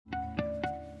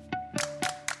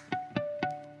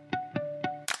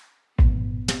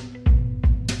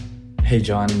Hey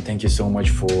John, thank you so much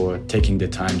for taking the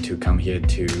time to come here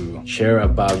to share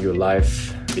about your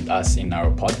life with us in our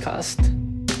podcast.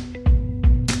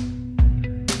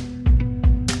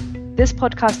 This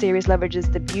podcast series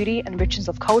leverages the beauty and richness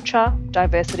of culture,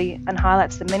 diversity, and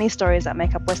highlights the many stories that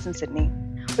make up Western Sydney.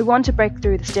 We want to break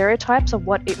through the stereotypes of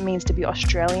what it means to be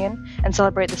Australian and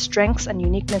celebrate the strengths and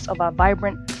uniqueness of our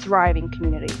vibrant, thriving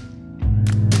community.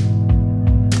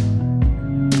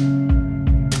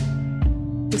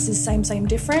 This is Same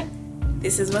Different.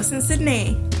 This is Western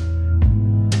Sydney.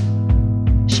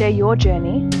 Share your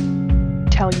journey,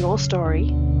 tell your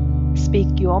story, speak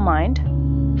your mind,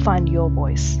 find your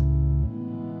voice.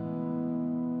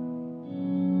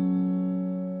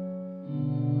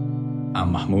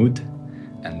 I'm Mahmoud,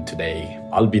 and today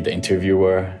I'll be the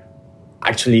interviewer.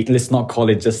 Actually, let's not call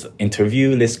it just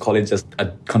interview, let's call it just a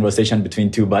conversation between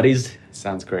two buddies.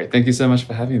 Sounds great. Thank you so much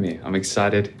for having me. I'm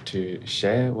excited to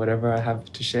share whatever I have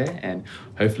to share, and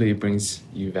hopefully it brings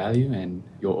you value and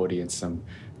your audience some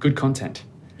good content.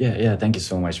 Yeah, thank you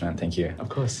so much, man. Thank you. Of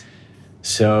course.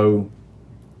 So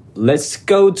let's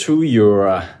go through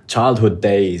your childhood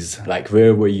days. Like,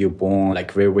 where were you born?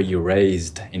 Like, where were you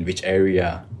raised? In which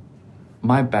area?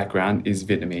 My background is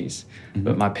Vietnamese,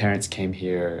 but my parents came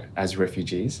here as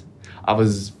refugees. I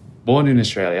was born in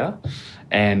Australia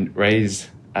and raised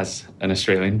as an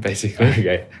Australian, basically.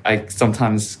 Okay. I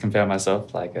sometimes compare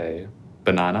myself like a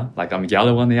banana, like I'm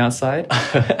yellow on the outside,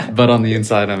 but on the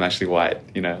inside I'm actually white,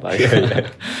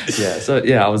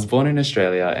 I was born in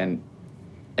Australia,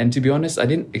 and to be honest, I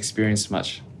didn't experience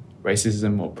much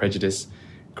racism or prejudice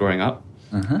growing up.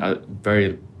 I'm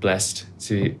very blessed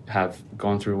to have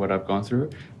gone through what I've gone through.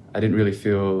 I didn't really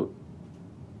feel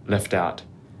left out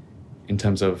in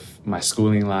terms of my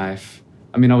schooling life.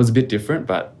 I mean, I was a bit different,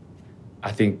 but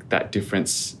I think that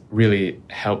difference really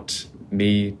helped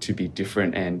me to be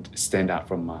different and stand out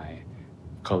from my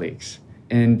colleagues.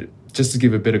 And just to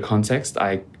give a bit of context,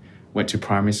 I went to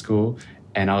primary school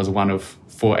and I was one of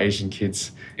 4 Asian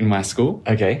kids in my school.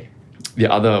 Okay.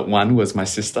 The other one was my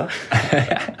sister.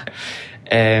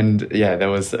 And there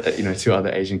was, 2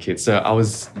 other Asian kids. So I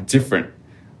was different,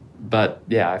 but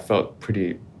I felt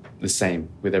pretty the same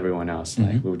with everyone else.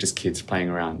 Like, we were just kids playing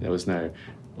around. There was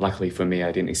luckily for me,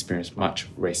 I didn't experience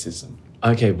much racism.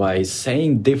 Okay, by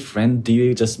saying different, do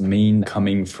you just mean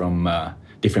coming from a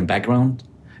different background?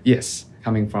 Yes,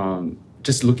 coming from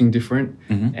just looking different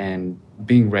and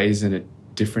being raised in a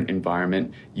different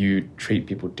environment, you treat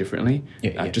people differently.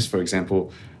 Just for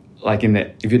example, like in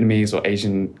the Vietnamese or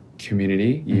Asian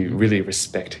community, you really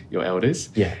respect your elders.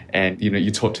 Yeah. And,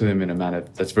 you talk to them in a manner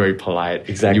that's very polite.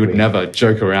 Exactly. You would never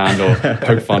joke around or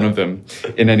poke fun of them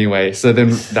in any way. So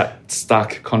then that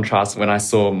stark contrast when I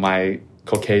saw my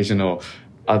Caucasian or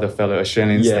other fellow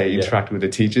Australians, they interact with the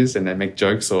teachers and they make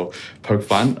jokes or poke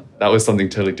fun. That was something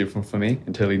totally different for me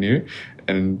and totally new.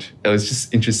 And it was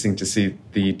just interesting to see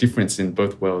the difference in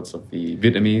both worlds of the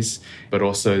Vietnamese, but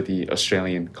also the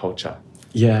Australian culture.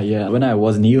 Yeah. When I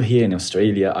was new here in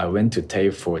Australia, I went to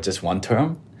TAFE for just 1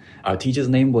 term. Our teacher's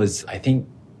name was, I think,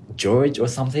 George or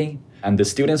something. And the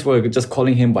students were just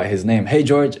calling him by his name. Hey,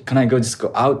 George, can I just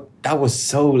go out? That was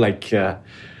so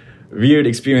weird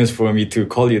experience for me to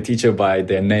call your teacher by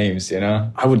their names,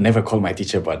 I would never call my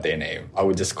teacher by their name. I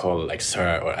would just call like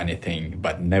sir or anything,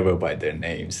 but never by their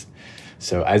names.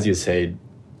 So as you say,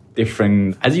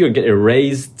 different, as you get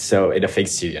raised, so it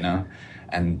affects you,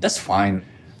 and that's fine.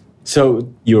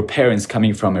 So your parents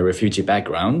coming from a refugee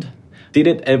background, did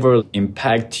it ever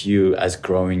impact you as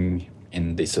growing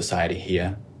in the society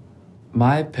here?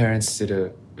 My parents did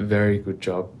a very good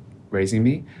job raising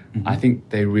me. I think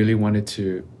they really wanted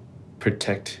to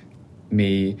protect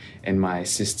me and my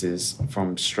sisters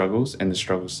from struggles and the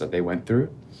struggles that they went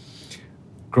through.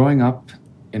 Growing up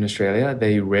in Australia,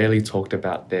 they rarely talked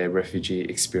about their refugee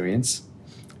experience.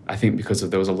 I think because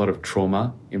there was a lot of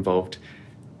trauma involved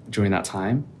during that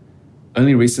time.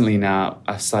 Only recently now,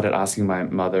 I've started asking my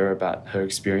mother about her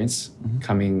experience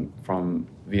coming from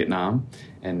Vietnam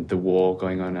and the war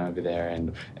going on over there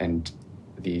and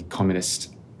the communists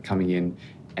coming in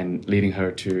and leading her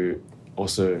to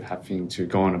also having to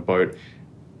go on a boat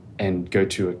and go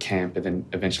to a camp and then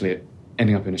eventually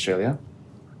ending up in Australia.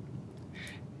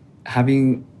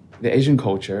 Having the Asian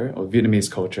culture or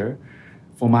Vietnamese culture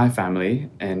for my family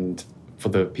and for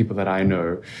the people that I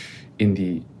know in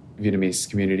the Vietnamese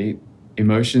community,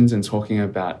 emotions and talking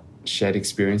about shared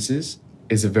experiences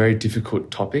is a very difficult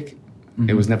topic.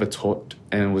 It was never taught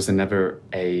and it was never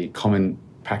a common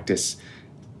practice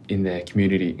in their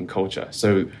community and culture.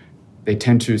 So they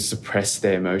tend to suppress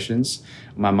their emotions.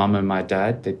 My mum and my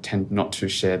dad, they tend not to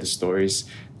share the stories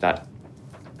that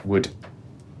would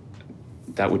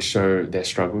that would show their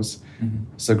struggles.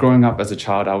 So growing up as a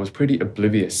child, I was pretty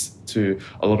oblivious to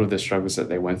a lot of the struggles that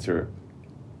they went through.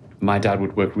 My dad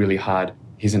would work really hard.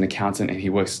 He's an accountant and he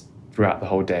works throughout the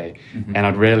whole day. And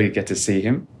I'd rarely get to see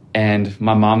him. And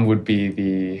my mum would be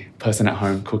the person at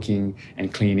home cooking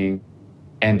and cleaning.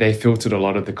 And they filtered a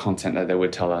lot of the content that they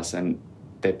would tell us, and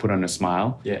they put on a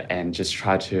smile and just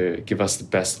try to give us the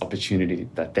best opportunity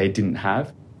that they didn't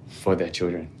have for their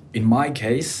children. In my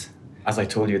case, as I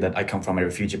told you that I come from a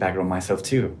refugee background myself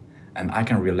too, and I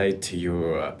can relate to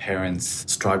your parents'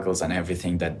 struggles and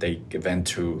everything that they went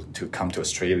through to come to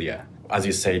Australia. As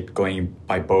you said, going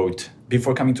by boat.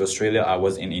 Before coming to Australia, I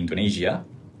was in Indonesia.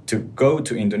 To go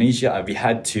to Indonesia, we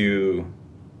had to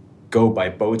go by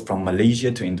boat from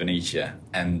Malaysia to Indonesia,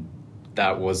 and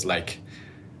that was like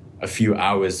a few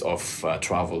hours of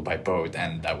travel by boat,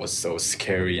 and that was so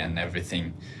scary and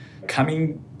everything.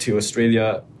 Coming to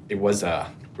Australia, it was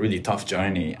a really tough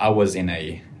journey. I was in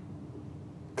a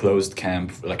closed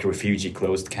camp, like a refugee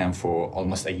closed camp for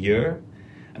almost a year,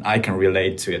 and I can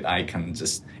relate to it. I can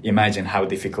just imagine how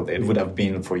difficult it would have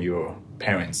been for your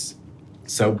parents.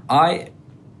 So I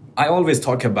always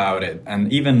talk about it,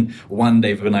 and even one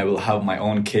day when I will have my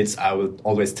own kids, I will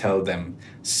always tell them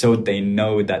so they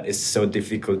know that it's so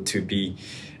difficult to be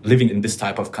living in this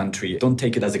type of country. Don't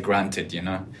take it as a granted, you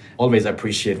know. Always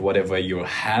appreciate whatever you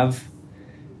have.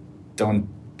 Don't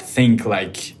think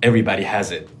like everybody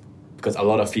has it, because a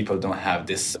lot of people don't have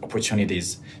these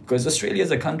opportunities. Because Australia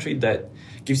is a country that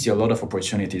gives you a lot of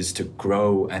opportunities to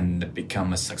grow and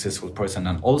become a successful person.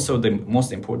 And also the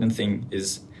most important thing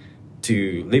is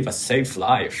to live a safe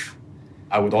life.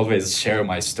 I would always share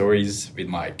my stories with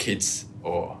my kids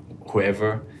or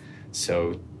whoever,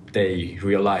 so they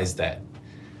realize that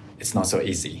it's not so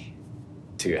easy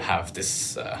to have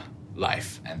this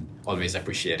life, and always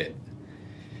appreciate it.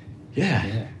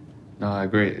 Yeah. No, I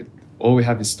agree. All we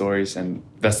have is stories, and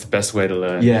that's the best way to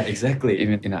learn. Yeah, exactly.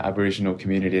 Even in our Aboriginal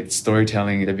community, it's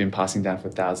storytelling. They've been passing down for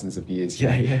thousands of years.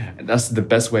 Yeah. And that's the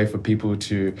best way for people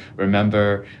to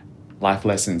remember life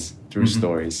lessons through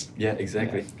stories. Yeah,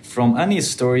 exactly. From any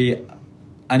story,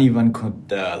 anyone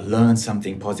could learn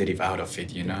something positive out of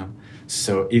it, you know.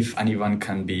 So if anyone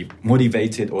can be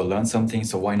motivated or learn something,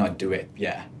 so why not do it?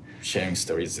 Yeah, sharing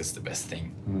stories is the best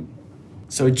thing.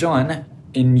 So John,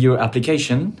 in your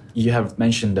application, you have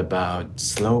mentioned about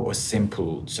slow or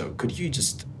simple. So could you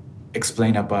just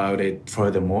explain about it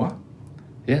furthermore?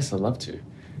 Yes, I'd love to.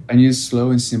 I use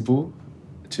slow and simple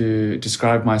to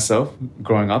describe myself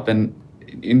growing up, and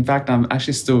in fact, I'm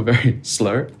actually still very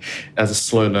slow. As a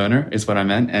slow learner is what I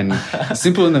meant, and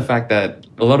simple in the fact that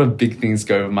a lot of big things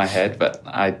go over my head, but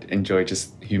I enjoy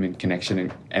just human connection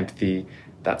and empathy,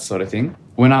 that sort of thing.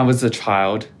 When I was a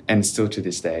child, and still to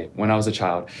this day, when I was a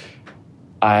child,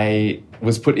 I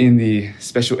was put in the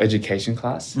special education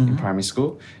class in primary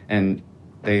school, and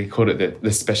they called it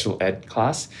the special ed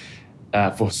class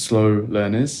for slow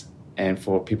learners and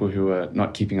for people who are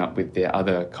not keeping up with their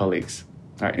other colleagues.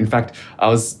 Right. In fact, I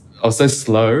was so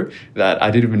slow that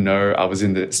I didn't even know I was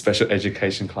in the special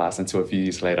education class until a few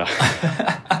years later.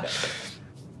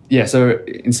 Yeah, so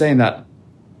in saying that,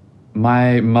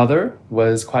 my mother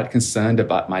was quite concerned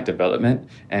about my development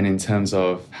and in terms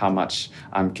of how much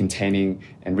I'm containing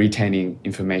and retaining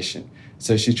information.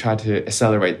 So she tried to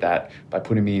accelerate that by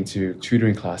putting me into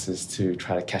tutoring classes to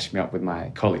try to catch me up with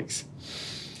my colleagues.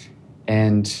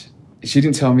 And she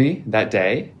didn't tell me that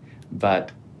day,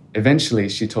 but eventually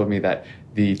she told me that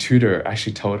the tutor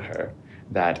actually told her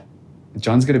that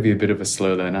John's going to be a bit of a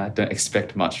slow learner. Don't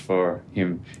expect much for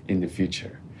him in the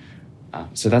future.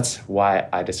 So that's why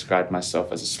I described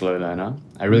myself as a slow learner.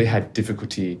 I really had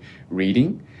difficulty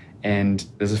reading. And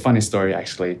there's a funny story,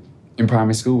 actually. In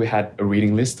primary school, we had a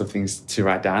reading list of things to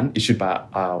write down, issued by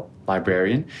our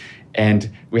librarian.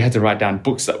 And we had to write down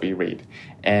books that we read.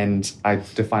 And I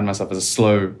defined myself as a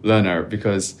slow learner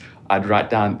because I'd write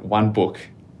down one book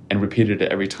and repeated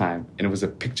it every time. And it was a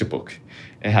picture book.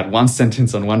 It had one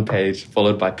sentence on one page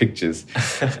followed by pictures.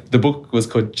 The book was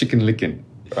called Chicken Licken.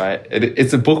 Right,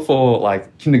 it's a book for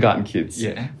like kindergarten kids,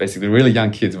 basically really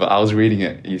young kids. But I was reading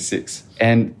it year 6,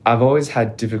 and I've always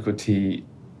had difficulty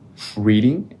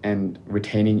reading and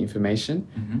retaining information.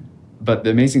 But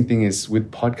the amazing thing is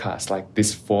with podcasts like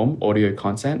this form, audio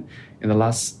content, in the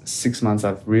last 6 months,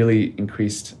 I've really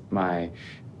increased my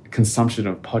consumption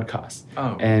of podcasts.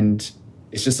 And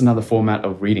it's just another format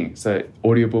of reading. So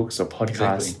audiobooks or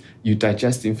podcasts, you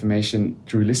digest the information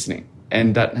through listening,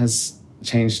 and that has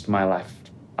changed my life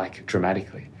like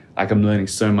dramatically. Like I'm learning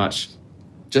so much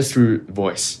just through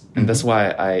voice. And that's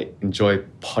why I enjoy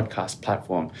podcast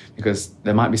platform, because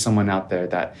there might be someone out there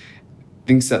that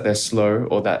thinks that they're slow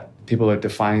or that people are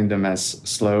defining them as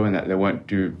slow and that they won't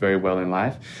do very well in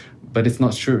life. But it's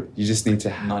not true. You just need to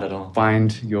Not at all. find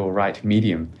your right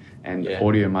medium, and Yeah.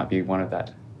 audio might be one of that.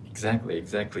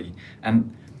 Exactly. And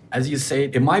as you say,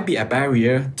 it might be a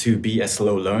barrier to be a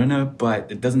slow learner, but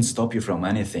it doesn't stop you from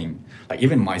anything. Like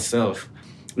even myself,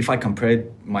 if I compare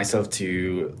myself to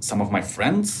some of my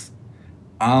friends,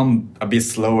 I'm a bit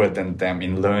slower than them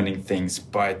in learning things,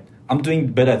 but I'm doing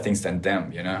better things than them,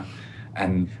 you know?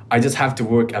 And I just have to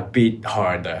work a bit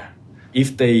harder.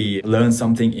 If they learn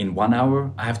something in 1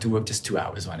 hour, I have to work just 2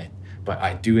 hours on it. But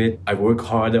I do it, I work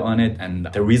harder on it, and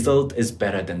the result is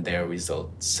better than their result.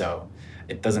 So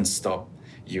it doesn't stop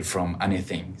you from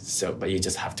anything. So, but you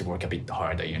just have to work a bit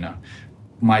harder, you know.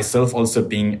 Myself also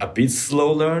being a bit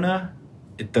slow learner,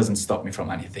 it doesn't stop me from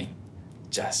anything.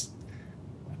 Just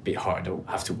a bit harder,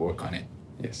 have to work on it.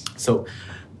 Yes. So,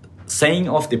 saying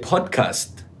of the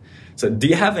podcast, so do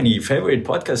you have any favorite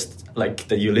podcast like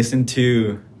that you listen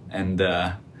to and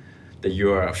that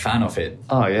you're a fan of it?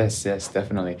 Oh, yes,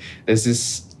 definitely. There's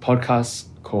this podcast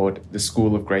called The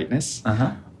School of Greatness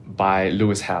by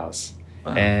Lewis Howes.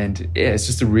 Wow. And yeah, it's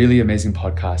just a really amazing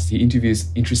podcast. He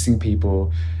interviews interesting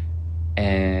people,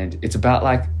 and it's about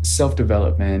like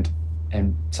self-development,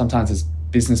 and sometimes there's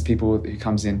business people who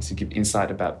comes in to give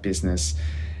insight about business,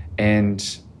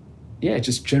 and yeah,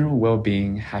 just general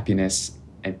well-being, happiness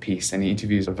and peace. And he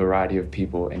interviews a variety of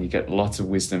people, and you get lots of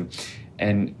wisdom.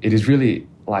 And it is really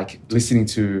like listening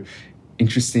to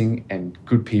interesting and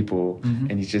good people,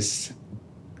 and you just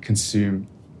consume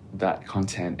that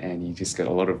content and you just get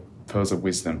a lot of pearls of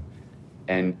wisdom.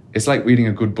 And it's like reading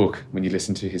a good book when you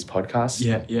listen to his podcast.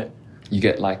 Yeah. You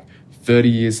get like 30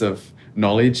 years of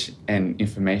knowledge and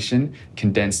information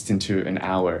condensed into an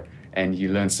hour, and you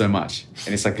learn so much.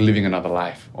 And it's like living another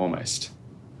life almost.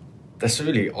 That's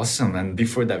really awesome. And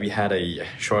before that, we had a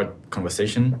short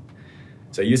conversation.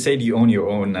 So you said you own your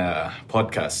own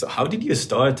podcast. So how did you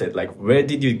start it? Like, where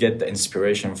did you get the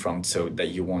inspiration from so that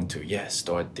you want to,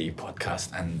 start the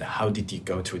podcast? And how did you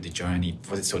go through the journey?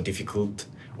 Was it so difficult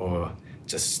or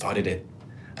just started it?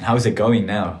 And how is it going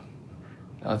now?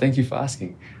 Thank you for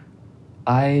asking.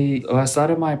 I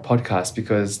started my podcast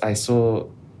because I saw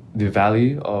the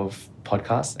value of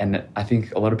podcasts, and I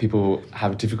think a lot of people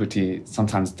have difficulty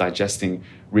sometimes digesting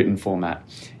written format.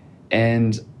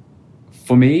 And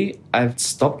for me, I've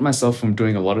stopped myself from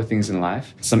doing a lot of things in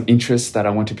life, some interests that I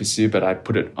want to pursue, but I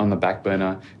put it on the back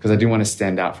burner because I didn't want to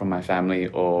stand out from my family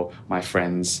or my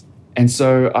friends. And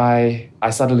so I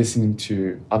started listening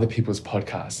to other people's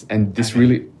podcasts, and this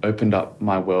really opened up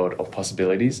my world of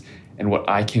possibilities and what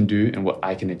I can do and what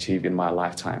I can achieve in my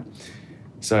lifetime.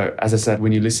 So as I said,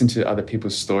 when you listen to other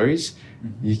people's stories,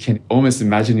 you can almost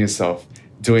imagine yourself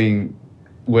doing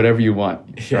whatever you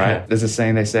want, right? There's a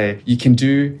saying they say, you can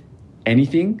do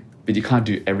anything, but you can't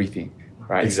do everything,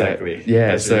 right? Exactly. So,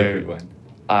 That's a really good one.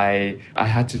 I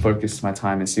had to focus my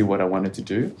time and see what I wanted to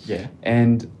do. Yeah.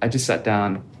 And I just sat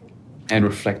down and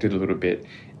reflected a little bit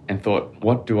and thought,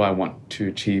 what do I want to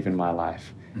achieve in my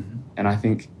life? And I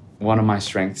think one of my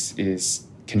strengths is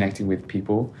connecting with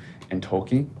people and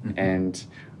talking. And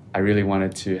I really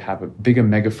wanted to have a bigger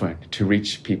megaphone to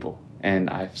reach people. And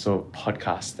I saw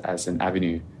podcast as an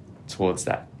avenue towards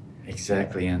that.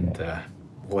 Exactly. And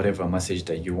whatever message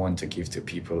that you want to give to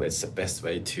people, it's the best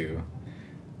way to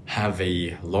have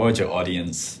a larger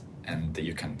audience and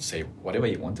you can say whatever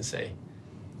you want to say.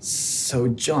 So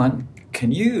John,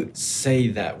 can you say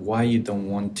that why you don't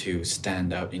want to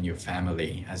stand out in your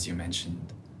family, as you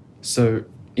mentioned? So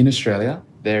in Australia,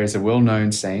 there is a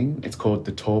well-known saying. It's called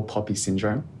the tall poppy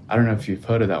syndrome. I don't know if you've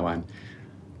heard of that one.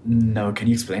 No, can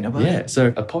you explain about it? Yeah,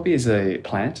 so a poppy is a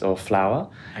plant or flower,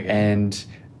 and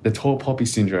the tall poppy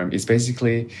syndrome is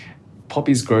basically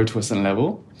poppies grow to a certain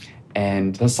level,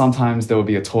 and sometimes there will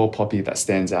be a tall poppy that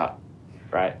stands out,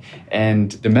 right?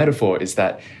 And the metaphor is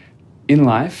that in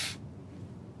life,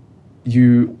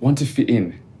 you want to fit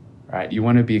in, right? You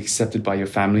want to be accepted by your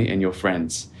family and your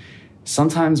friends.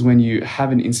 Sometimes when you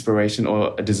have an inspiration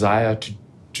or a desire to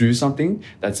do something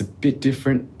that's a bit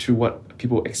different to what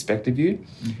people expect of you,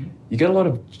 you get a lot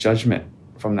of judgment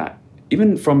from that.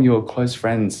 Even from your close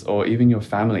friends or even your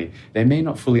family, they may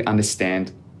not fully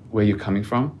understand where you're coming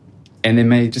from. And they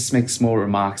may just make small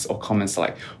remarks or comments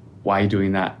like, why are you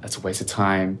doing that? That's a waste of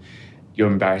time.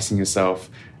 You're embarrassing yourself.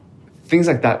 Things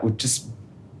like that would just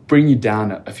bring you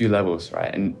down a few levels,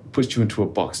 right? And push you into a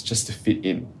box just to fit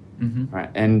in, right?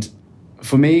 And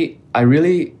for me, I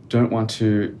really don't want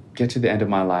to get to the end of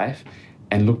my life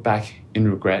and look back in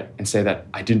regret and say that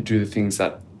I didn't do the things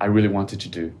that I really wanted to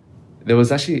do. There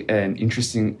was actually an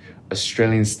interesting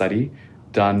Australian study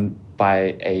done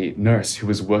by a nurse who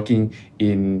was working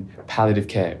in palliative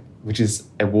care. which is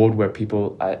a ward where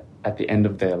people are at the end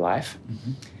of their life.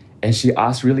 And she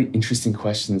asked really interesting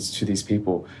questions to these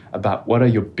people about what are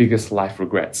your biggest life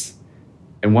regrets.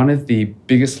 And one of the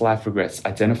biggest life regrets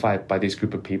identified by this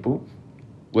group of people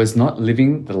was not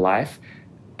living the life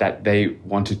that they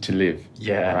wanted to live.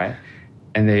 Yeah. Right?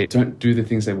 And they don't do the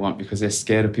things they want because they're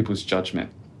scared of people's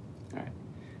judgment. Right?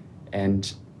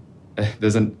 And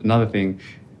there's another thing.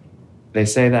 They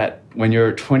say that when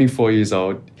you're 24 years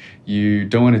old, you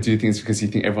don't want to do things because you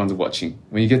think everyone's watching.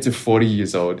 When you get to 40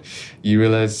 years old, you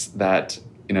realize that,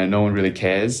 no one really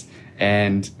cares.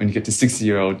 And when you get to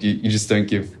 60-year-old, you just don't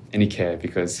give any care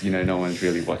because, no one's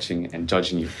really watching and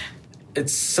judging you.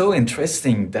 It's so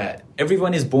interesting that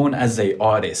everyone is born as an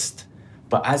artist,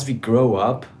 but as we grow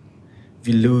up,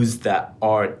 we lose that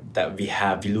art that we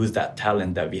have, we lose that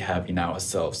talent that we have in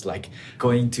ourselves. Like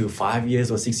going to 5 years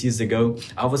or 6 years ago,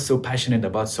 I was so passionate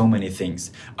about so many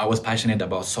things. I was passionate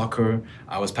about soccer.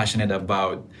 I was passionate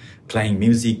about playing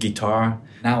music, guitar.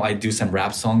 Now I do some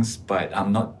rap songs, but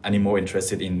I'm not anymore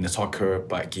interested in soccer,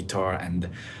 but guitar. And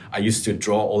I used to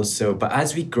draw also. But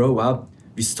as we grow up,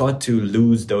 we start to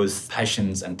lose those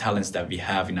passions and talents that we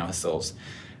have in ourselves.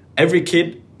 Every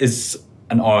kid is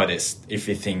an artist, if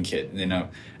you think it,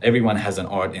 everyone has an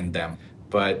art in them.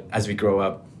 But as we grow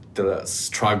up, the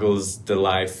struggles, the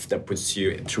life that puts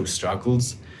you through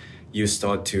struggles, you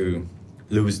start to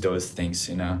lose those things,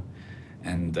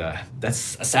 and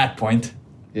that's a sad point.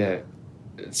 Yeah.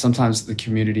 Sometimes the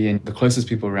community and the closest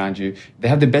people around you, they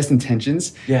have the best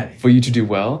intentions for you to do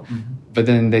well, but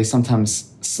then they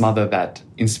sometimes smother that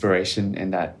inspiration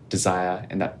and that desire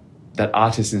and that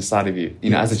artist inside of you.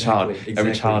 As a child,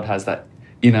 every child has that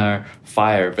inner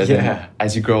fire, but then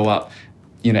as you grow up,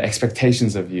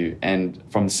 expectations of you and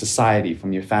from society,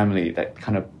 from your family, that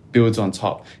kind of builds on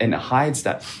top and it hides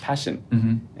that passion.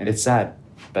 And it's sad,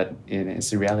 but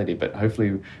it's a reality. But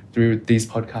hopefully through these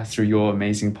podcasts, through your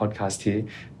amazing podcast here,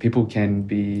 people can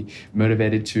be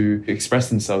motivated to express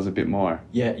themselves a bit more.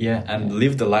 And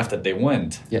live the life that they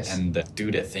want. Yes. And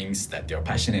do the things that they're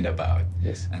passionate about.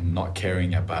 Yes. And not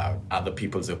caring about other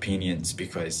people's opinions,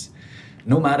 because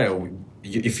no matter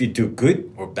if you do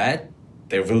good or bad,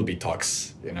 there will be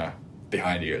talks,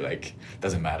 behind you. Like,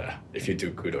 doesn't matter if you do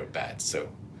good or bad. So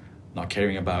not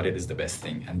caring about it is the best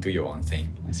thing, and do your own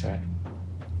thing. That's right.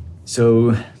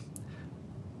 So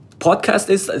podcast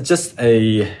is just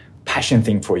a passion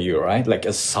thing for you, right? Like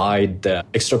a side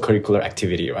extracurricular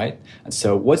activity, right? And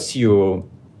so what's your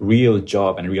real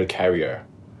job and real career?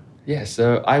 Yeah,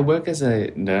 so I work as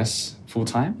a nurse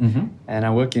full-time, and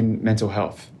I work in mental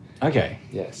health. Okay.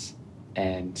 Yes.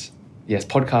 And yes,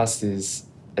 podcast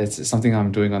it's something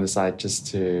I'm doing on the side just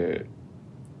to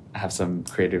have some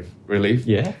creative relief.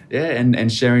 Yeah.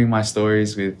 And sharing my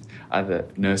stories with either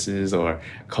nurses or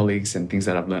colleagues and things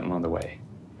that I've learned along the way.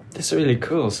 That's really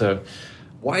cool. So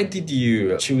why did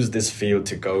you choose this field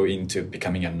to go into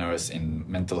becoming a nurse in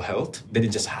mental health? Did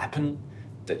it just happen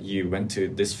that you went to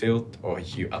this field, or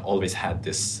you always had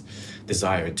this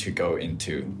desire to go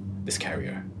into this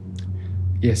career?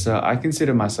 Yeah, so I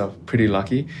consider myself pretty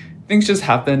lucky. Things just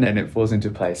happen and it falls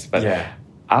into place. But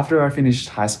after I finished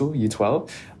high school, year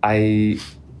 12, I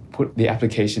put the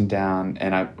application down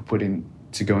and I put in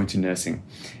to go into nursing.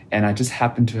 And I just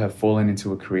happened to have fallen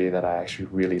into a career that I actually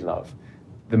really love.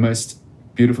 The most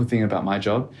beautiful thing about my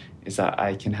job is that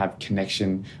I can have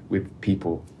connection with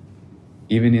people.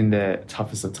 Even in the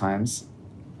toughest of times,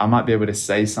 I might be able to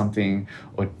say something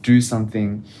or do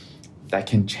something that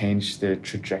can change the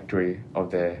trajectory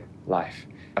of their life.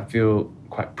 I feel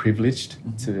quite privileged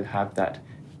to have that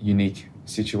unique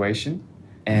situation,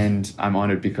 and I'm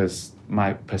honored because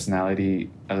my personality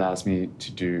allows me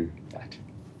to do that.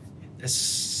 That's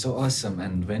so awesome.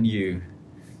 And when you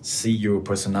see your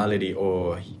personality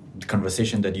or the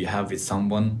conversation that you have with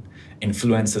someone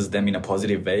influences them in a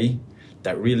positive way,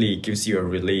 that really gives you a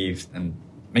relief and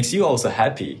makes you also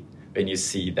happy when you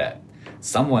see that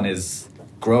someone is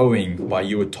growing by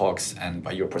your talks and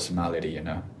by your personality,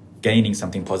 gaining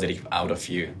something positive out of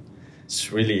you.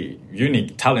 It's really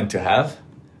unique talent to have,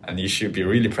 and you should be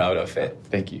really proud of it.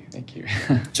 Thank you.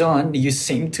 John, you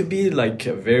seem to be like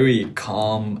a very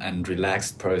calm and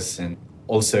relaxed person.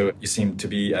 Also, you seem to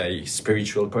be a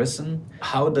spiritual person.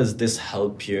 How does this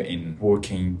help you in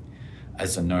working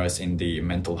as a nurse in the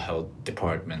mental health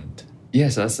department?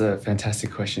 Yes, that's a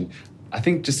fantastic question. I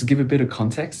think just to give a bit of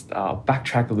context, I'll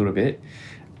backtrack a little bit.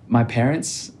 My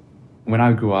parents, when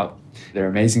I grew up, they're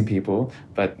amazing people,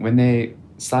 but when they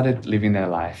started living their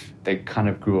life, they kind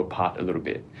of grew apart a little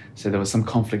bit. So there was some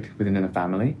conflict within the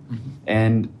family.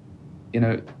 And,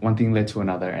 one thing led to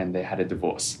another and they had a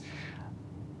divorce.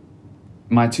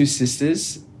 My two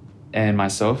sisters, and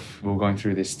myself were going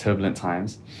through these turbulent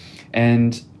times,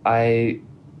 and I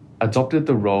adopted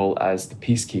the role as the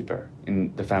peacekeeper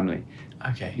in the family.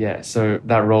 Okay. Yeah, so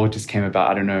that role just came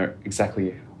about. I don't know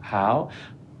exactly how,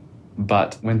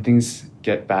 but when things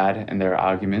get bad and there are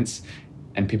arguments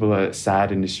and people are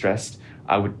sad and distressed,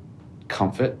 I would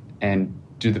comfort and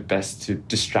do the best to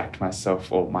distract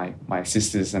myself or my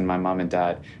sisters and my mum and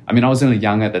dad. I mean, I was only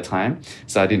young at the time,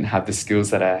 so I didn't have the skills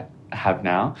that I have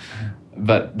now.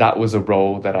 But that was a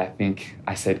role that I think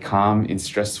I stayed calm in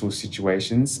stressful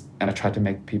situations, and I tried to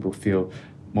make people feel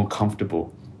more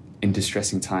comfortable in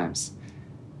distressing times.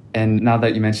 And now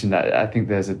that you mentioned that, I think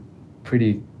there's a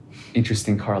pretty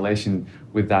interesting correlation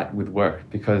with that with work,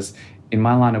 because in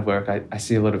my line of work, I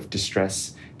see a lot of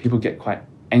distress. People get quite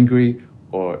angry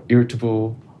or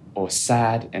irritable or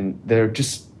sad, and they're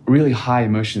just really high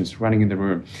emotions running in the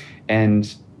room.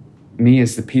 And me,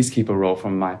 as the peacekeeper role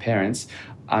from my parents,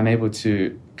 I'm able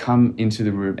to come into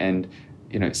the room and,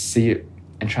 see it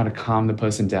and try to calm the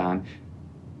person down,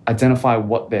 identify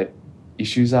what their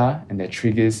issues are and their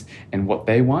triggers and what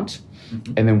they want,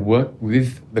 and then work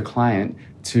with the client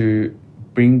to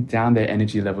bring down their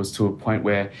energy levels to a point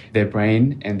where their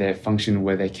brain and their function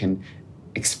where they can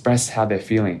express how they're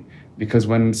feeling. Because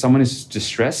when someone is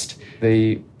distressed,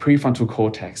 the prefrontal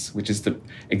cortex, which is the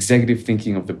executive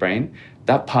thinking of the brain,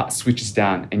 that part switches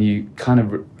down and you kind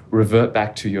of revert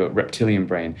back to your reptilian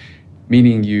brain,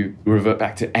 meaning you revert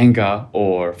back to anger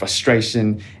or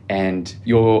frustration, and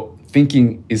your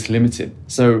thinking is limited.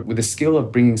 So with the skill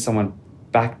of bringing someone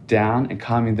back down and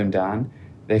calming them down,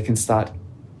 they can start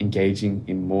engaging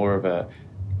in more of a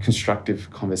constructive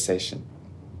conversation.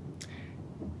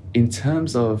 In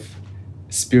terms of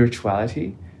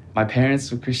spirituality, my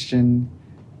parents were Christian.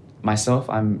 Myself,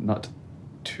 I'm not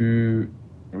too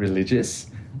religious,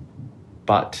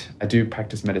 but I do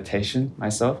practice meditation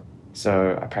myself.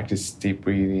 So I practice deep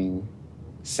breathing,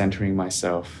 centering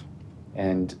myself,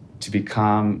 and to be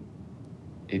calm,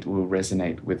 it will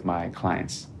resonate with my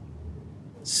clients.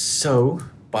 So,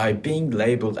 by being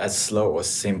labeled as slow or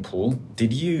simple,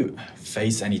 did you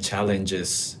face any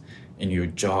challenges in your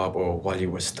job or while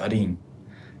you were studying?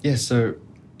 Yeah, so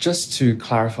just to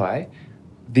clarify,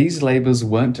 these labels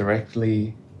weren't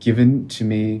directly given to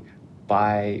me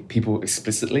by people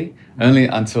explicitly, only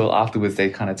until afterwards they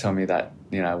kind of tell me that,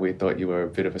 we thought you were a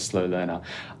bit of a slow learner.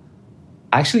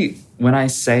 Actually, when I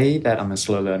say that I'm a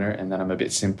slow learner and that I'm a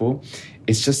bit simple,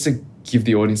 it's just to give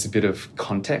the audience a bit of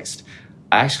context.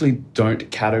 I actually don't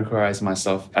categorize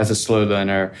myself as a slow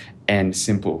learner and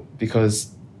simple,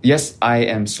 because yes, I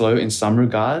am slow in some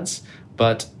regards,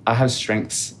 but I have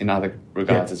strengths in other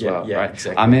regards as well, right?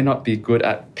 Exactly. I may not be good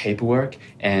at paperwork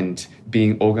and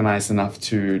being organized enough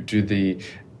to do the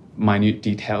minute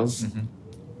details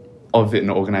of an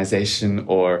organization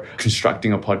or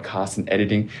constructing a podcast and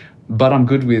editing, but I'm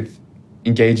good with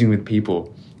engaging with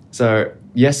people. So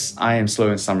yes, I am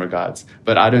slow in some regards,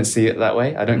 but I don't see it that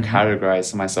way. I don't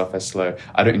categorize myself as slow.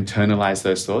 I don't internalize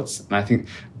those thoughts. And I think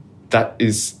that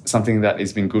is something that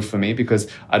has been good for me, because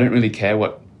I don't really care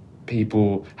what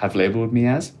people have labeled me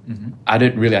as. I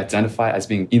didn't really identify as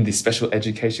being in the special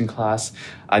education class.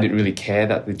 I didn't really care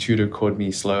that the tutor called me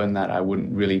slow and that I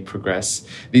wouldn't really progress.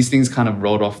 These things kind of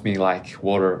rolled off me like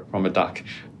water from a duck,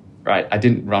 right? I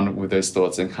didn't run with those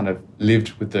thoughts and kind of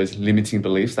lived with those limiting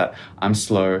beliefs that I'm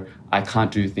slow, I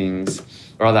can't do things.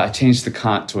 Rather, I changed the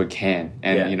can't to a can.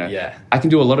 And, I can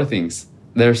do a lot of things.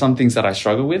 There are some things that I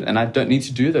struggle with and I don't need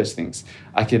to do those things.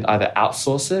 I could either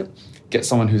outsource it, get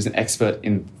someone who's an expert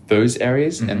in those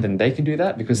areas, and then they can do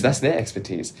that because that's their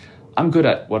expertise. I'm good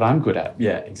at what I'm good at.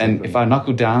 Yeah, exactly. And if I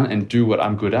knuckle down and do what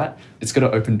I'm good at, it's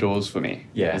going to open doors for me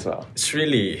as well. It's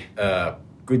really a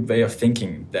good way of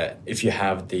thinking that if you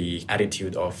have the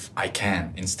attitude of I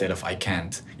can instead of I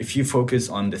can't, if you focus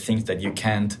on the things that you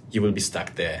can't, you will be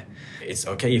stuck there. It's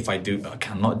okay if I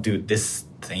cannot do this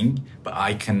thing, but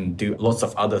I can do lots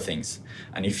of other things.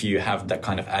 And if you have that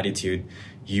kind of attitude,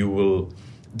 you will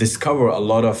discover a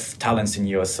lot of talents in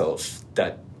yourself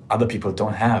that other people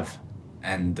don't have.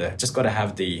 And just got to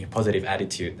have the positive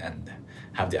attitude and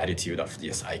have the attitude of,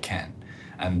 yes, I can.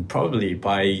 And probably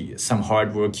by some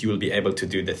hard work, you will be able to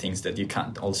do the things that you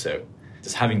can't also.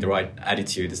 Just having the right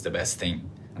attitude is the best thing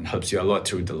and helps you a lot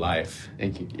through the life.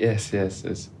 Thank you. Yes.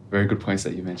 It's very good points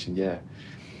that you mentioned, yeah.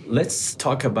 Let's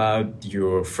talk about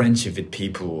your friendship with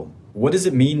people. What does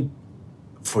it mean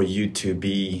for you to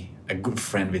be a good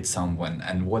friend with someone,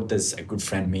 and what does a good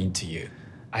friend mean to you?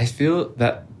 I feel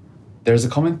that there's a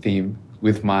common theme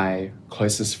with my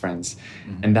closest friends,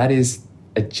 and that is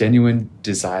a genuine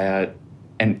desire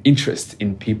and interest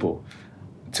in people.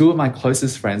 two of my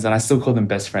closest friends, and I still call them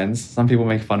best friends. Some people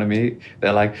make fun of me.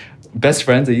 They're like, best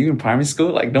friends, are you in primary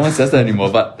school? Like, no one says that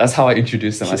anymore, but that's how I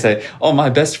introduce them. I say, oh, my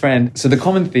best friend. So the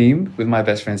common theme with my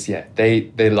best friends,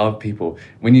 they love people.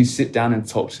 When you sit down and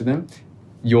talk to them,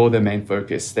 you're their main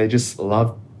focus. They just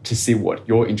love to see what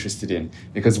you're interested in,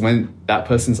 because when that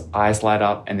person's eyes light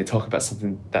up and they talk about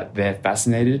something that they're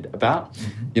fascinated about,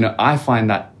 I find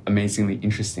that amazingly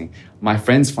interesting. My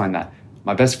best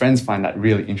friends find that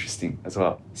really interesting as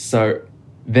well. So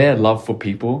their love for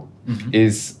people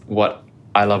is what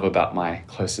I love about my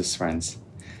closest friends.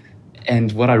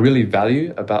 And what I really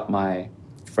value about my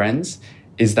friends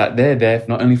is that they're there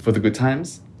not only for the good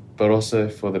times, but also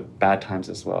for the bad times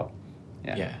as well.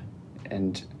 Yeah.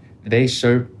 And they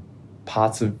show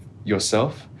parts of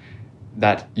yourself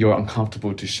that you're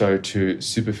uncomfortable to show to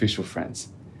superficial friends,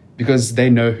 because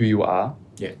they know who you are.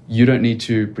 Yeah. You don't need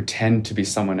to pretend to be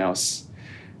someone else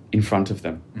in front of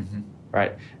them,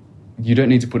 right? You don't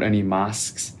need to put any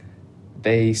masks.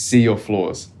 They see your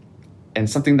flaws. And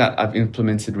something that I've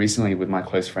implemented recently with my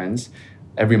close friends,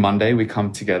 every Monday we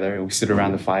come together and we sit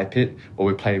around the fire pit, or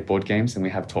we play board games and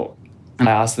we have talk. And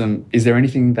I ask them, is there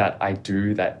anything that I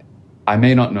do that I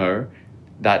may not know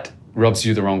that rubs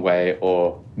you the wrong way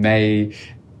or may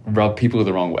rub people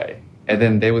the wrong way? And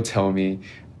then they will tell me,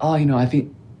 oh, I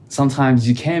think sometimes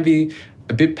you can be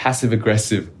a bit passive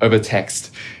aggressive over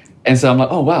text. And so I'm like,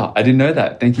 oh, wow, I didn't know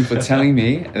that. Thank you for telling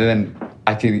me. And then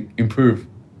I can improve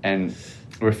and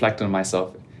reflect on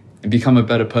myself and become a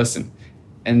better person.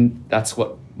 And that's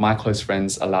what my close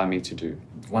friends allow me to do.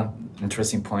 One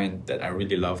interesting point that I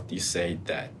really loved, you say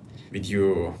that with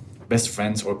your best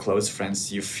friends or close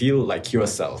friends, you feel like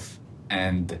yourself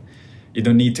and you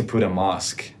don't need to put a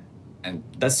mask. And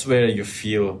that's where you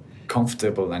feel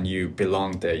comfortable and you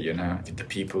belong there, with the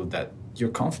people that you're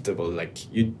comfortable. Like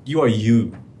you are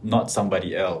you, not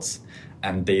somebody else.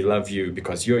 And they love you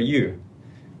because you're you,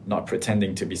 not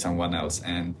pretending to be someone else.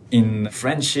 And in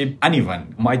friendship,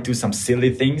 anyone might do some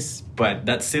silly things, but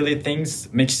that silly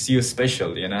things makes you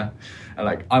special, And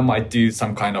like I might do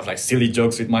some kind of like silly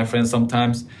jokes with my friends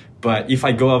sometimes, but if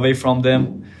I go away from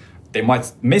them, they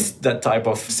might miss that type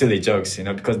of silly jokes,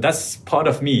 because that's part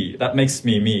of me. That makes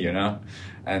me me,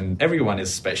 And everyone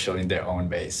is special in their own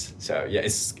ways. So yeah,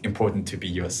 it's important to be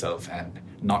yourself and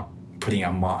not putting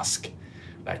a mask,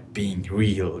 like being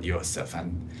real yourself.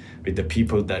 And with the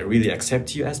people that really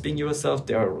accept you as being yourself,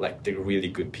 they are like the really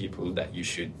good people that you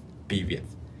should be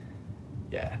with.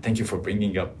 Yeah, thank you for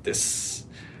bringing up this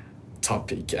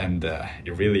topic, and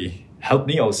it really helped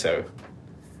me also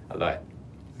a lot.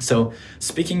 So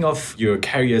speaking of your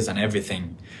careers and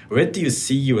everything, where do you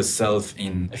see yourself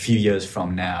in a few years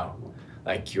from now?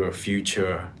 Like your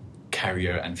future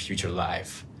career and future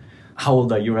life? How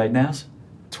old are you right now?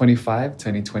 25,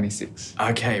 turning 26.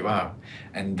 Okay, wow.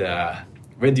 And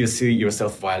where do you see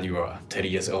yourself while you are 30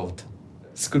 years old?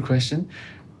 It's a good question.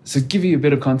 So to give you a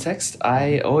bit of context,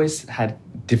 I always had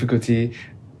difficulty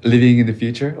living in the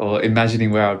future or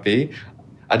imagining where I would be.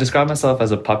 I describe myself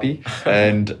as a puppy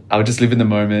and I would just live in the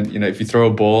moment. If you throw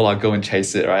a ball, I'll go and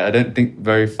chase it, right? I don't think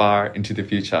very far into the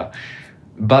future.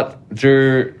 But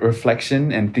through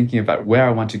reflection and thinking about where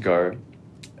I want to go,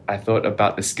 I thought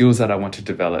about the skills that I want to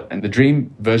develop and the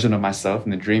dream version of myself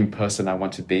and the dream person I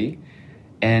want to be.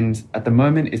 And at the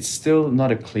moment, it's still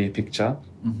not a clear picture,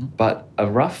 but a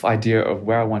rough idea of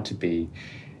where I want to be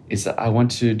is that I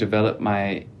want to develop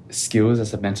my skills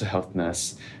as a mental health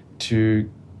nurse to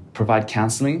provide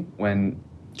counseling when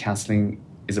counseling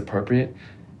is appropriate,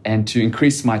 and to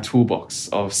increase my toolbox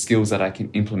of skills that I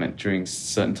can implement during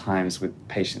certain times with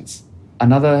patients.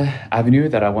 Another avenue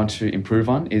that I want to improve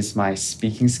on is my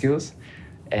speaking skills.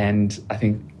 And I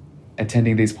think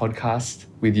attending these podcasts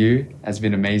with you has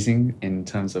been amazing in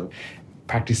terms of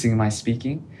practicing my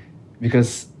speaking,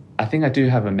 because I think I do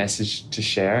have a message to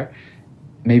share.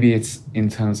 Maybe it's in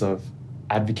terms of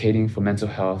advocating for mental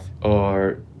health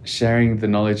or sharing the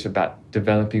knowledge about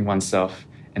developing oneself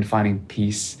and finding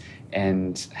peace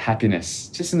and happiness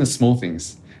just in the small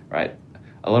things, right?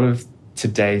 A lot of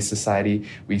today's society,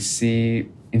 we see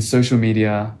in social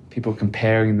media, people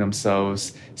comparing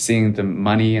themselves, seeing the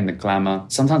money and the glamour.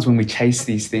 Sometimes when we chase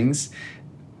these things,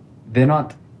 they're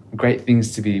not great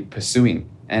things to be pursuing.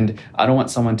 And I don't want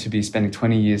someone to be spending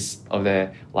 20 years of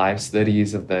their lives, 30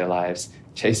 years of their lives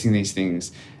chasing these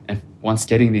things. And once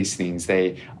getting these things,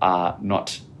 they are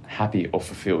not happy or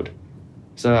fulfilled.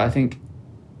 So I think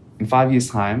in 5 years'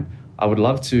 time, I would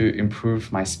love to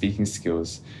improve my speaking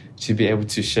skills to be able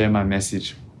to share my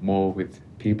message more with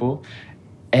people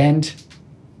and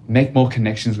make more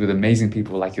connections with amazing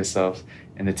people like yourself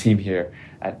and the team here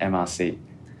at MRC.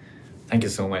 Thank you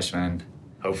so much, man.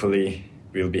 Hopefully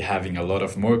we'll be having a lot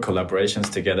of more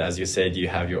collaborations together. As you said, you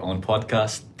have your own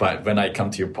podcast. But when I come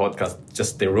to your podcast,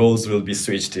 just the roles will be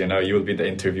switched. You know, you will be the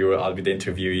interviewer, I'll be the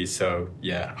interviewee. So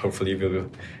yeah, hopefully we'll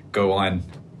go on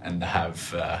and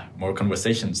have more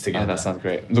conversations together. Oh, that sounds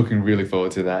great. Looking really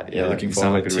forward to that. Yeah, looking you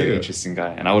forward sound like a really too. interesting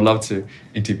guy. And I would love to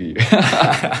interview you.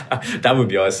 That would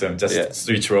be awesome. Just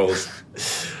switch roles.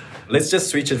 Let's just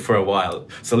switch it for a while.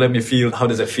 So let me feel, how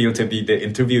does it feel to be the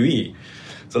interviewee?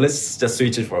 So let's just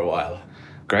switch it for a while.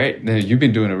 Great. No, you've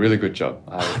been doing a really good job.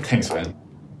 Thanks, man.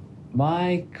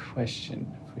 My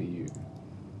question for you.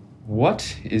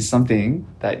 What is something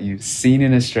that you've seen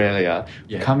in Australia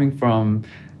coming from,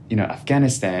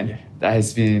 Afghanistan that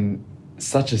has been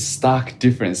such a stark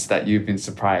difference that you've been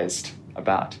surprised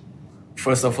about?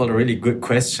 First of all, a really good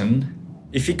question.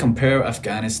 If you compare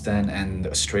Afghanistan and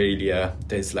Australia,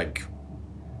 there's like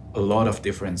a lot of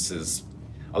differences.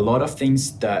 A lot of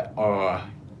things that are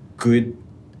good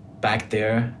back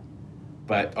there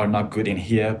but are not good in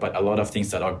here, but a lot of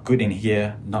things that are good in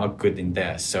here, not good in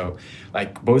there. So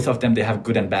like both of them, they have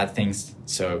good and bad things.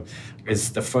 So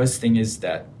the first thing is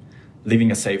that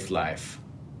living a safe life.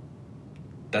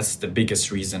 That's the biggest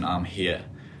reason I'm here.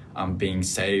 I'm being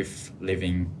safe,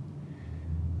 living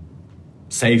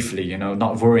safely,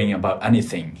 not worrying about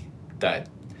anything. That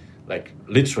like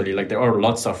literally, like there are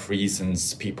lots of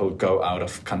reasons people go out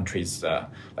of countries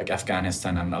like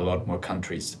Afghanistan and a lot more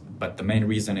countries, but the main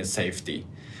reason is safety.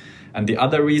 And the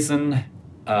other reason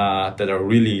that I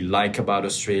really like about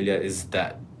Australia is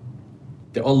that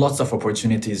there are lots of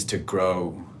opportunities to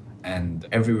grow, and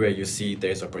everywhere you see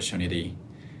there's opportunity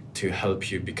to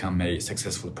help you become a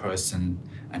successful person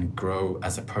and grow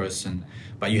as a person.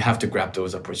 But you have to grab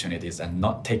those opportunities and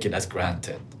not take it as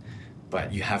granted.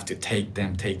 But you have to take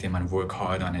them and work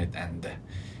hard on it and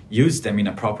use them in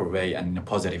a proper way and in a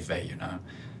positive way,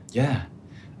 Yeah.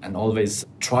 And always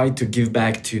try to give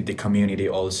back to the community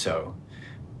also.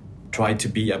 Try to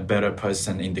be a better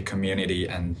person in the community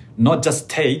and not just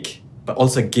take, but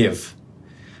also give.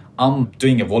 I'm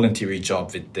doing a voluntary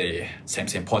job with the Same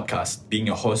podcast, being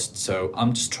a host. So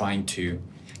I'm just trying to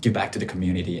give back to the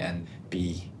community and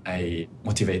be a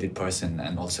motivated person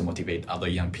and also motivate other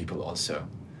young people also.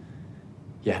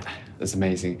 Yeah. That's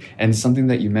amazing. And something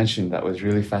that you mentioned that was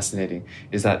really fascinating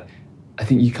is that I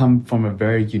think you come from a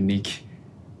very unique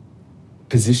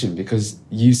position because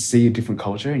you see a different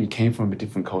culture and you came from a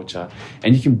different culture,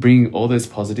 and you can bring all those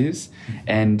positives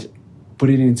and put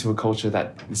it into a culture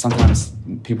that sometimes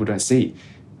people don't see,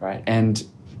 right? And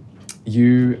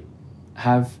you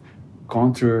have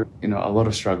gone through, a lot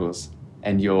of struggles,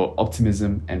 and your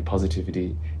optimism and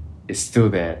positivity is still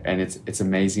there, and it's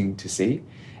amazing to see.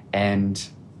 And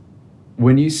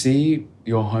when you see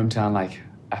your hometown like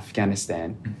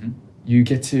Afghanistan, you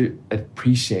get to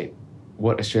appreciate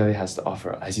what Australia has to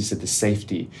offer. As you said, the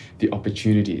safety, the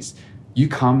opportunities. You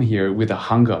come here with a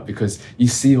hunger because you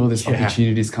see all these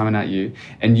opportunities coming at you,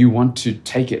 and you want to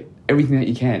take it, everything that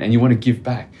you can, and you want to give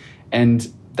back.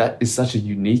 And that is such a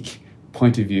unique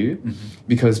point of view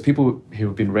because people who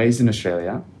have been raised in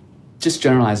Australia, just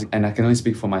generalizing, and I can only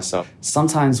speak for myself,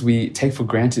 sometimes we take for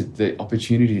granted the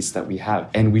opportunities that we have,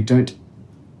 and we don't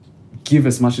give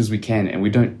as much as we can, and we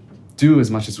don't do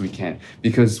as much as we can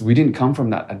because we didn't come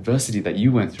from that adversity that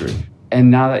you went through.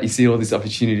 And now that you see all these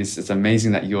opportunities, it's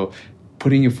amazing that you're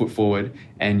putting your foot forward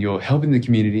and you're helping the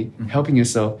community, helping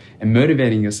yourself and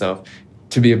motivating yourself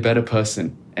to be a better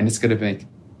person. And it's going to make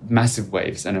massive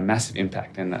waves and a massive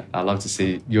impact. And I love to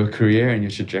see your career and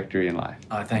your trajectory in life.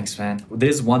 Thanks, man.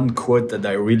 There's one quote that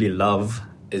I really love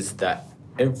is that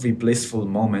every blissful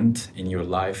moment in your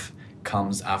life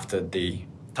comes after the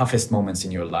toughest moments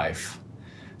in your life.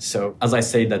 So as I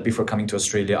said that before coming to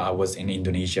Australia, I was in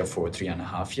Indonesia for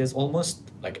 3.5 years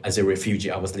almost, like as a refugee.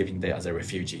 I was living there as a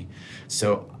refugee.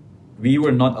 So we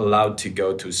were not allowed to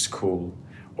go to school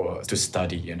or to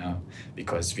study,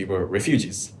 because we were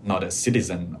refugees, not a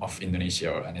citizen of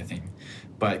Indonesia or anything.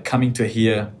 But coming to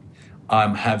here,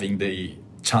 I'm having the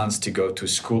chance to go to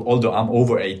school, although I'm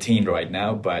over 18 right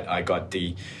now, but I got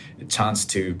the chance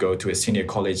to go to a senior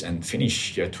college and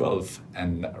finish year 12.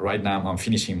 And right now I'm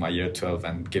finishing my year 12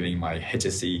 and giving my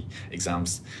HSC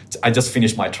exams. I just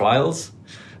finished my trials,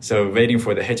 so waiting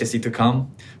for the HSC to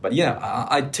come. But yeah,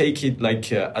 I take it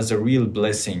like as a real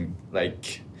blessing,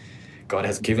 like God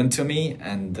has given to me,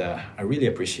 and I really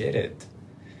appreciate it.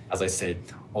 As I said,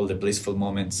 all the blissful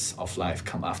moments of life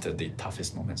come after the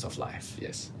toughest moments of life.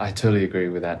 Yes, I totally agree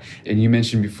with that. And you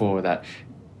mentioned before that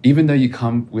even though you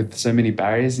come with so many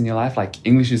barriers in your life, like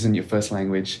English isn't your first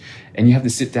language, and you have to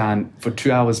sit down for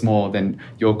 2 hours more than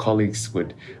your colleagues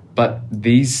would. But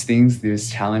these things,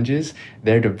 these challenges,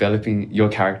 they're developing your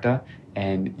character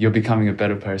and you're becoming a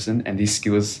better person, and these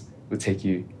skills will take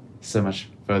you so much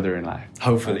further in life.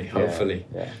 Hopefully.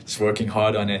 Yeah. Just working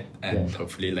hard on it, and Yeah.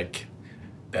 hopefully like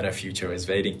better future is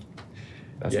waiting.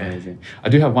 That's Yeah. amazing. I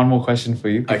do have one more question for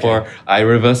you Okay. before I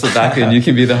reverse it back and you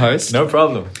can be the host. No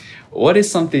problem. What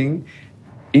is something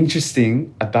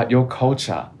interesting about your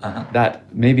culture Uh-huh. that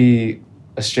maybe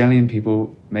Australian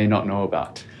people may not know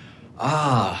about?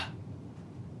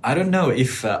 I don't know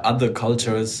if other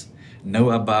cultures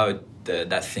know about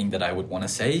that thing that I would want to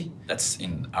say. That's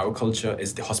in our culture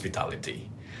is the hospitality.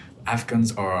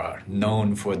 Afghans are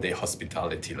known for their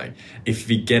hospitality. Like if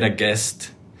we get a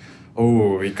guest,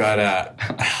 we gotta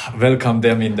welcome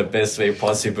them in the best way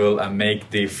possible and make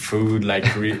the food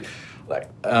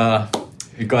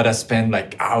we gotta spend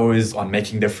like hours on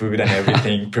making the food and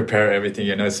everything, prepare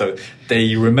everything, so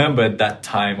they remember that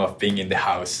time of being in the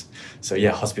house. So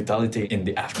yeah, hospitality in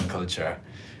the Afghan culture.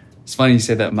 It's funny you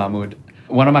said that, Mahmoud.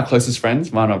 One of my closest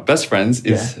friends, one of my best friends,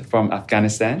 is Yeah. from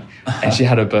Afghanistan, and she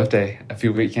had her birthday a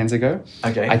few weekends ago.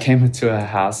 Okay. I came to her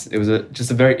house. It was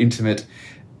just a very intimate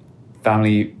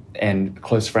family and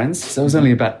close friends. So it was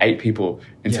only about 8 people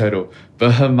in Yeah. total.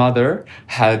 But her mother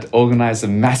had organized a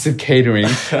massive catering.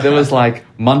 There was like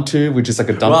mantu, which is like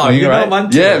a dumpling, you know right?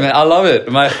 mantu? Yeah, man, I love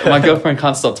it. My girlfriend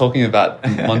can't stop talking about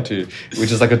mantu,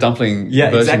 which is like a dumpling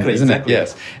Yeah, version, exactly, isn't exactly. it?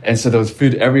 Yes. And so there was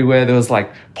food everywhere. There was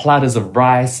like platters of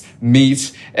rice,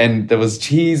 meat, and there was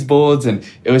cheese boards, and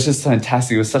it was just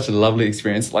fantastic. It was such a lovely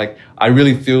experience. Like I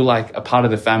really feel like a part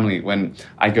of the family when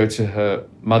I go to her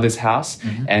mother's house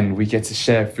and we get to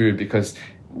share food, because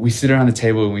we sit around the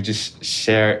table and we just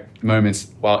share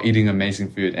moments while eating amazing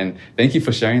food. And thank you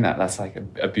for sharing that. That's like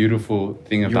a beautiful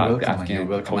thing about the Afghan You're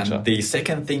welcome. culture. And the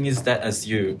second thing is that, as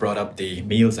you brought up the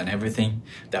meals and everything,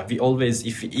 that we always,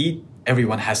 if we eat,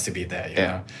 everyone has to be there. You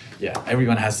know? Yeah,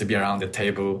 everyone has to be around the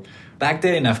table. Back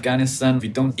there in Afghanistan, we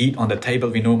don't eat on the table.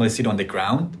 We normally sit on the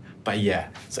ground. But yeah,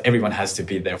 so everyone has to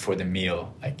be there for the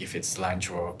meal, like if it's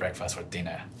lunch or breakfast or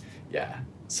dinner. Yeah,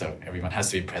 so everyone has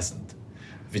to be present,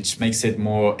 which makes it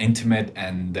more intimate,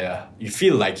 and you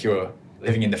feel like you're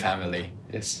living in the family.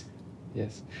 Yes.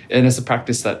 And it's a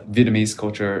practice that Vietnamese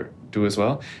culture do as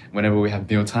well. Whenever we have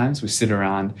meal times, we sit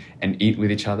around and eat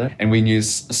with each other, and we use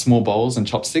small bowls and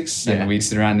chopsticks, and we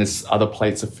sit around this other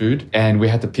plates of food, and we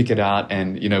have to pick it out,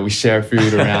 and we share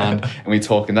food around and we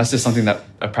talk, and that's just something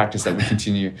a practice that we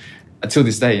continue until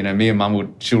this day. Me and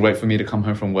Mum she'll wait for me to come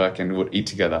home from work and we'll eat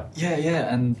together.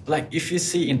 Yeah, and like if you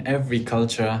see in every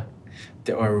culture,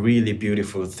 there are really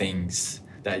beautiful things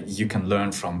that you can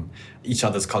learn from each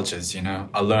other's cultures.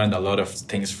 I learned a lot of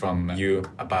things from you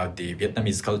about the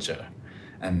Vietnamese culture,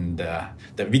 and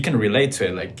that we can relate to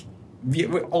it. Like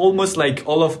we're almost like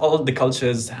all the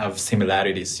cultures have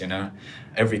similarities.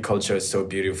 Every culture is so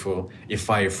beautiful. If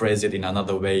I phrase it in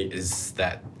another way, is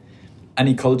that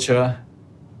any culture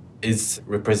is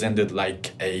represented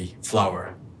like a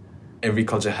flower. Every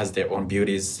culture has their own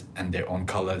beauties and their own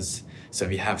colors. So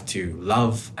we have to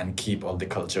love and keep all the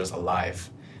cultures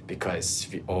alive, because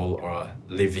we all are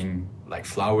living like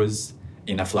flowers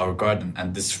in a flower garden,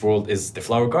 and this world is the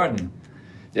flower garden.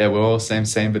 Yeah, we're all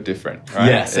same but different, right?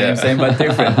 Yeah, same but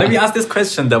different. Let me ask this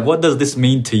question: that what does this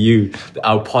mean to you?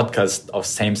 Our podcast of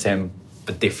same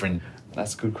but different.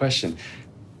 That's a good question.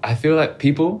 I feel like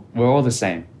people, we're all the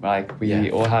same. Like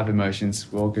we all have emotions.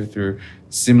 We all go through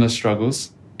similar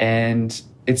struggles, and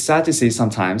it's sad to see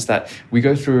sometimes that we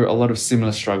go through a lot of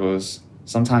similar struggles.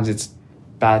 Sometimes it's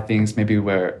bad things. Maybe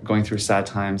we're going through sad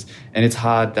times, and it's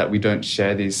hard that we don't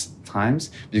share these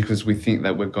times because we think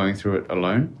that we're going through it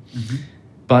alone. Mm-hmm.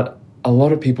 But a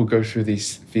lot of people go through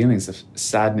these feelings of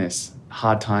sadness,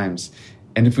 hard times.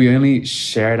 And if we only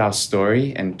shared our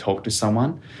story and talked to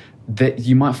someone, that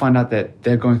you might find out that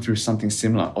they're going through something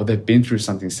similar, or they've been through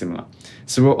something similar.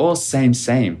 So we're all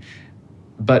same.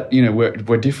 But,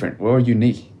 we're different. We're all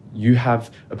unique. You have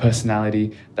a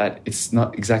personality that it's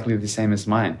not exactly the same as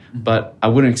mine, but I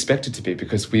wouldn't expect it to be,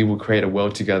 because we will create a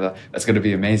world together that's going to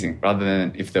be amazing, rather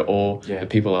than if they're all, the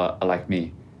people are like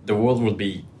me. The world will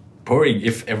be boring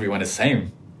if everyone is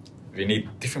same. We need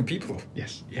different people.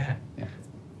 Yes. Yeah.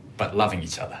 But loving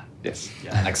each other. Yes.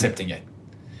 Yeah, and accepting it.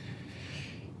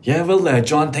 Yeah, well,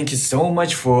 John, thank you so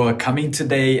much for coming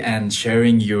today and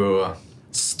sharing your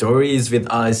stories with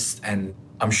us. And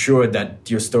I'm sure that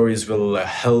your stories will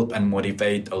help and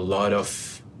motivate a lot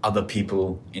of other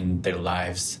people in their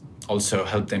lives. Also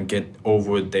help them get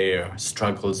over their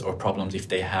struggles or problems if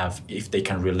they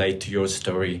can relate to your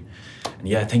story. And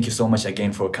yeah, thank you so much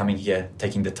again for coming here,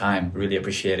 taking the time. Really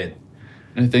appreciate it.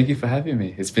 And thank you for having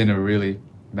me. It's been a really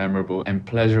memorable and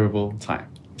pleasurable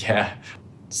time. Yeah.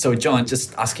 So John,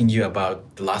 just asking you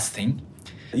about the last thing.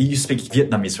 You speak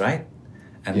Vietnamese, right?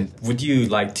 And Yes. would you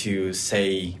like to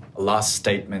say a last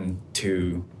statement to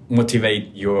motivate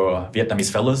your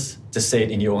Vietnamese fellows? Just say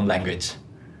it in your own language.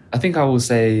 I think I will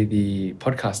say the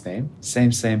podcast name,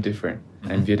 same, different,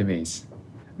 in Vietnamese.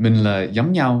 Mình là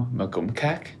giống nhau mà cũng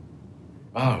khác.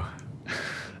 Wow.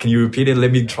 Can you repeat it?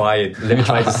 Let me try it. Let me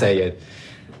try to say it.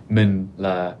 Mình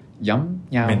là giống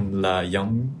nhau Mình là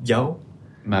giống nhau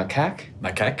mà khác.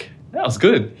 mà khác. That was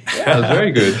good. Yeah, that was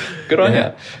very good. Good on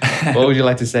Yeah. you. What would you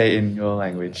like to say in your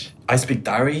language? I speak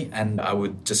Dari, and I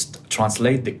would just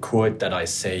translate the quote that I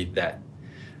say, that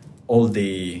all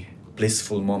the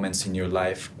blissful moments in your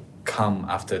life come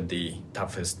after the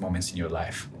toughest moments in your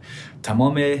life.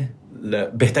 تمام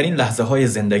بهترین لحظه های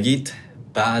زندگیت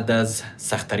بعد از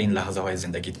سخت‌ترین لحظه های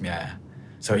زندگیت میاد.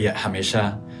 So yeah,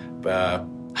 همیشه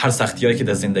هر سختی هایی که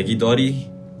در زندگی داری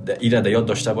ایره در یاد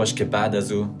داشته باش که بعد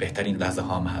از او بهترین لحظه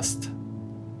ها هم هست.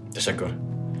 تشکر.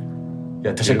 Yeah,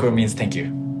 تشکر means thank you.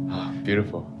 Oh,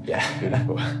 beautiful. Yeah.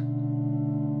 Beautiful.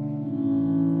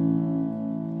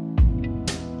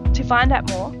 To find out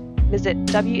more, visit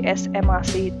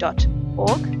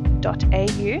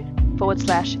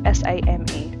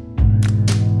wsmrc.org.au/SAME.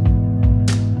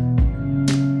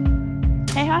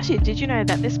 Hey Hashi, did you know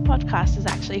that this podcast is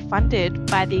actually funded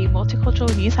by the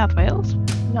Multicultural New South Wales?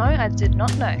 No, I did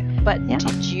not know. But Yeah.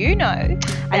 did you know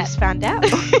I just found out.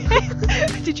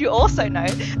 Did you also know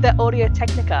that Audio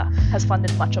Technica has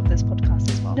funded much of this podcast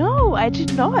as well? No, I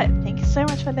did not. Thank you so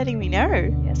much for letting me know.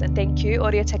 Yes, and thank you,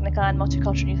 Audio Technica and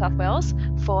Multicultural New South Wales,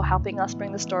 for helping us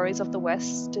bring the stories of the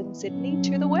Western Sydney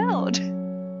to the world.